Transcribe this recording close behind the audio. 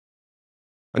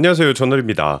안녕하세요.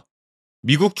 전합니다.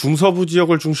 미국 중서부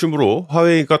지역을 중심으로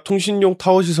화웨이가 통신용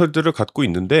타워 시설들을 갖고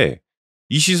있는데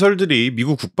이 시설들이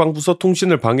미국 국방부서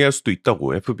통신을 방해할 수도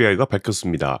있다고 FBI가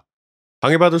밝혔습니다.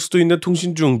 방해받을 수도 있는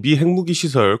통신 중 미 핵무기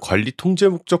시설 관리 통제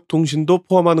목적 통신도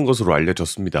포함하는 것으로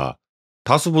알려졌습니다.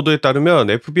 다수 보도에 따르면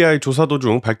FBI 조사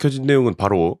도중 밝혀진 내용은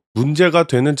바로 문제가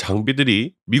되는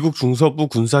장비들이 미국 중서부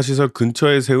군사시설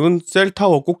근처에 세운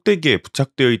셀타워 꼭대기에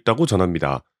부착되어 있다고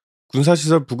전합니다.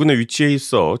 군사시설 부근에 위치해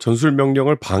있어 전술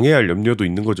명령을 방해할 염려도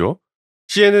있는 거죠.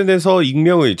 CNN에서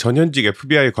익명의 전현직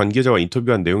FBI 관계자와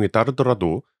인터뷰한 내용에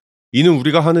따르더라도 이는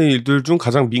우리가 하는 일들 중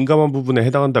가장 민감한 부분에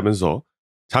해당한다면서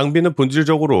장비는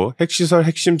본질적으로 핵시설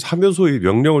핵심 3요소의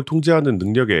명령을 통제하는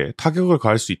능력에 타격을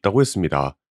가할 수 있다고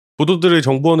했습니다. 보도들의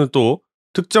정보원은 또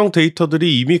특정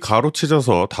데이터들이 이미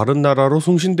가로채져서 다른 나라로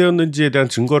송신되었는지에 대한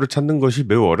증거를 찾는 것이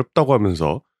매우 어렵다고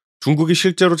하면서 중국이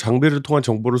실제로 장비를 통한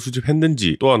정보를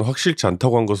수집했는지 또한 확실치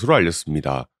않다고 한 것으로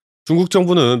알렸습니다. 중국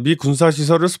정부는 미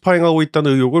군사시설을 스파잉하고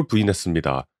있다는 의혹을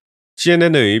부인했습니다.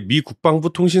 CNN의 미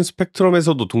국방부 통신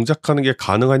스펙트럼에서도 동작하는 게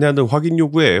가능하냐는 확인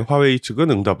요구에 화웨이 측은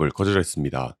응답을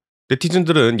거절했습니다.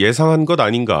 네티즌들은 예상한 것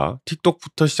아닌가,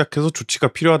 틱톡부터 시작해서 조치가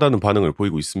필요하다는 반응을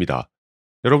보이고 있습니다.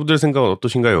 여러분들의 생각은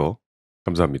어떠신가요?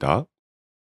 감사합니다.